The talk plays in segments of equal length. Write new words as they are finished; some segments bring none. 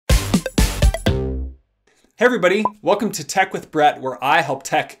Hey everybody, welcome to Tech with Brett, where I help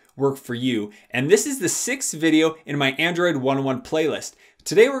tech work for you. And this is the 6th video in my Android 101 playlist.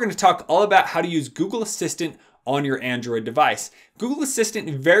 Today we're going to talk all about how to use Google Assistant on your Android device. Google Assistant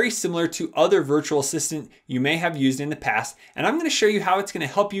is very similar to other virtual assistant you may have used in the past, and I'm going to show you how it's going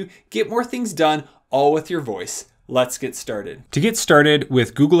to help you get more things done all with your voice. Let's get started. To get started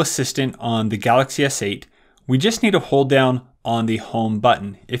with Google Assistant on the Galaxy S8, we just need to hold down on the home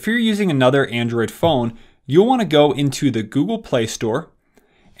button. If you're using another Android phone, you'll want to go into the Google Play Store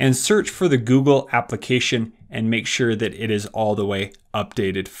and search for the Google application and make sure that it is all the way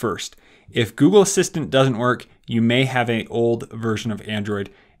updated first. If Google Assistant doesn't work, you may have an old version of Android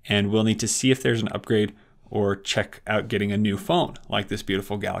and we'll need to see if there's an upgrade or check out getting a new phone like this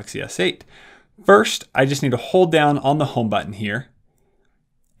beautiful Galaxy S8. First, I just need to hold down on the home button here,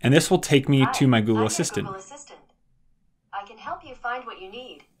 and this will take me to my Google Assistant. Google Assistant. I can help you find what you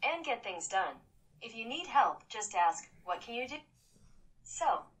need and get things done. If you need help, just ask, what can you do?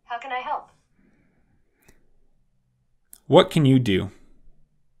 So, how can I help? What can you do?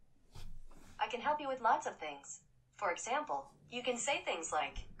 I can help you with lots of things. For example, you can say things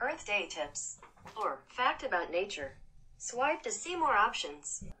like, Earth Day tips, or fact about nature. Swipe to see more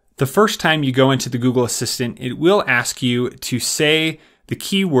options. The first time you go into the Google Assistant, it will ask you to say the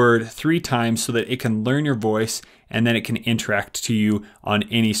keyword 3 times so that it can learn your voice and then it can interact to you on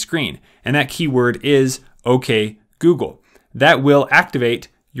any screen. And that keyword is OK Google. That will activate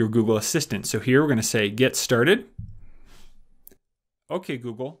your Google Assistant. So here we're going to say get started. OK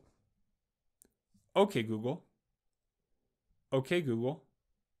Google. OK Google. OK Google.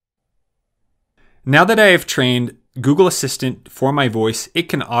 Now that I have trained Google Assistant for my voice, it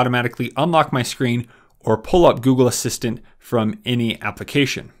can automatically unlock my screen or pull up Google Assistant from any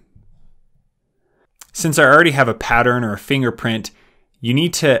application. Since I already have a pattern or a fingerprint, you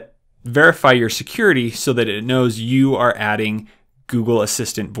need to verify your security so that it knows you are adding Google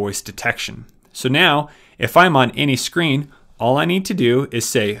Assistant voice detection. So now, if I'm on any screen, all I need to do is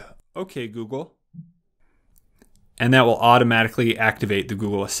say, OK Google, and that will automatically activate the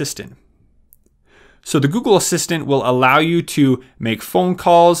Google Assistant. So the Google Assistant will allow you to make phone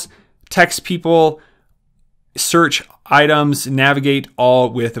calls, text people, search items, navigate all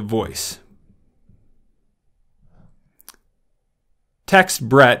with voice. Text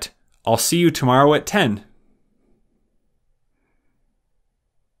Brett, I'll see you tomorrow at 10.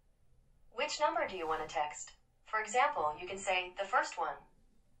 Which number do you want to text? For example, you can say the first one.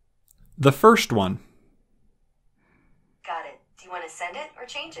 The first one. Got it. Do you want to send it or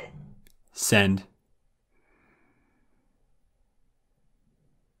change it? Send.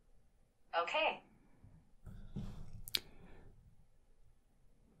 Okay.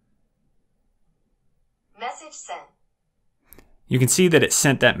 Message sent. You can see that it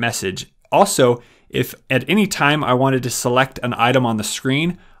sent that message. Also, if at any time I wanted to select an item on the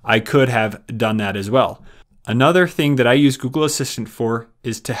screen, I could have done that as well. Another thing that I use Google Assistant for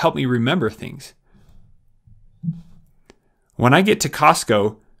is to help me remember things. When I get to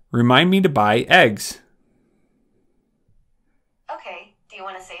Costco, remind me to buy eggs. Okay, do you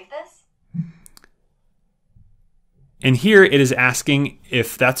want to save this? And here it is asking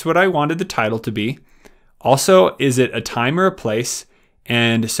if that's what I wanted the title to be. Also, is it a time or a place?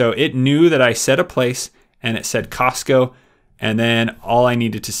 And so it knew that I said a place and it said Costco. And then all I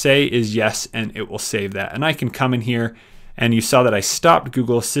needed to say is yes, and it will save that. And I can come in here and you saw that I stopped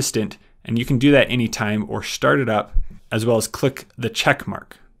Google Assistant, and you can do that anytime or start it up, as well as click the check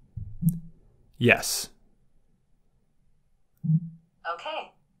mark. Yes.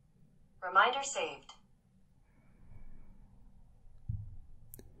 Okay. Reminder saved.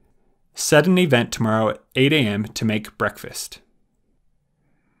 Set an event tomorrow at 8 a.m. to make breakfast.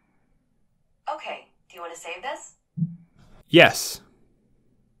 Okay, do you want to save this? Yes.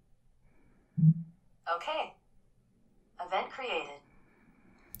 Okay. Event created.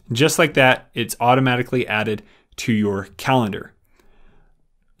 Just like that, it's automatically added to your calendar.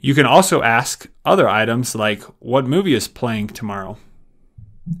 You can also ask other items like, what movie is playing tomorrow?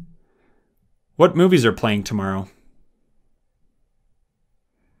 What movies are playing tomorrow?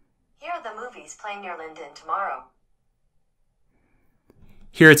 Here are the movies playing near Linden tomorrow.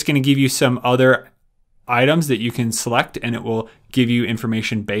 Here it's going to give you some other items that you can select, and it will give you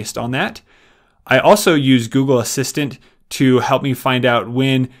information based on that. I also use Google Assistant to help me find out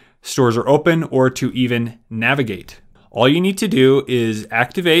when stores are open or to even navigate. All you need to do is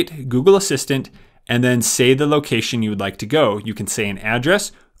activate Google Assistant and then say the location you would like to go. You can say an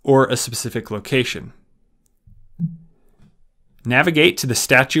address or a specific location. Navigate to the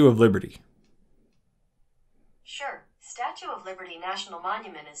Statue of Liberty. Sure. Statue of Liberty National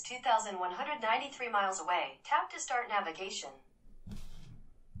Monument is 2,193 miles away. Tap to start navigation.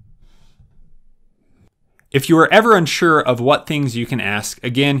 If you are ever unsure of what things you can ask,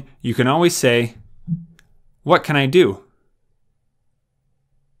 again, you can always say, "What can I do?"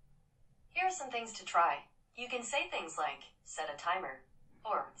 Here are some things to try. You can say things like, set a timer,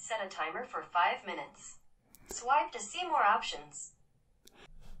 or set a timer for 5 minutes. Swipe to see more options.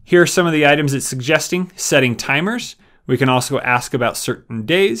 Here are some of the items it's suggesting: setting timers. We can also ask about certain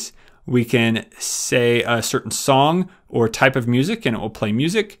days. We can say a certain song or type of music and it will play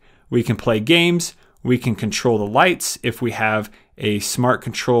music. We can play games. We can control the lights if we have a smart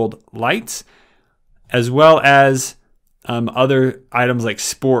controlled lights, as well as other items like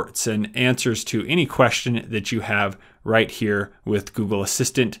sports and answers to any question that you have right here with Google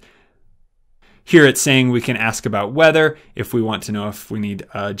Assistant. Here it's saying we can ask about weather, if we want to know if we need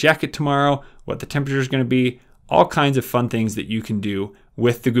a jacket tomorrow, what the temperature is going to be, all kinds of fun things that you can do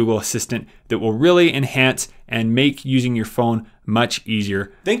with the Google Assistant that will really enhance and make using your phone much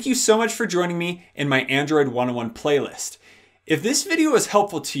easier. Thank you so much for joining me in my Android 101 playlist. If this video was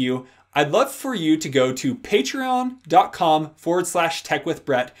helpful to you, I'd love for you to go to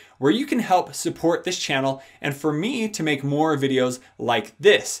patreon.com/techwithbrett, where you can help support this channel and for me to make more videos like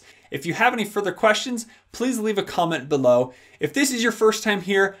this. If you have any further questions, please leave a comment below. If this is your first time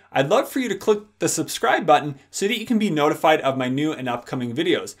here, I'd love for you to click the subscribe button so that you can be notified of my new and upcoming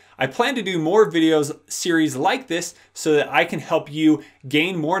videos. I plan to do more videos series like this so that I can help you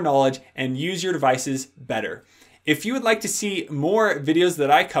gain more knowledge and use your devices better. If you would like to see more videos that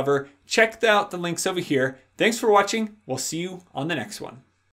I cover, check out the links over here. Thanks for watching. We'll see you on the next one.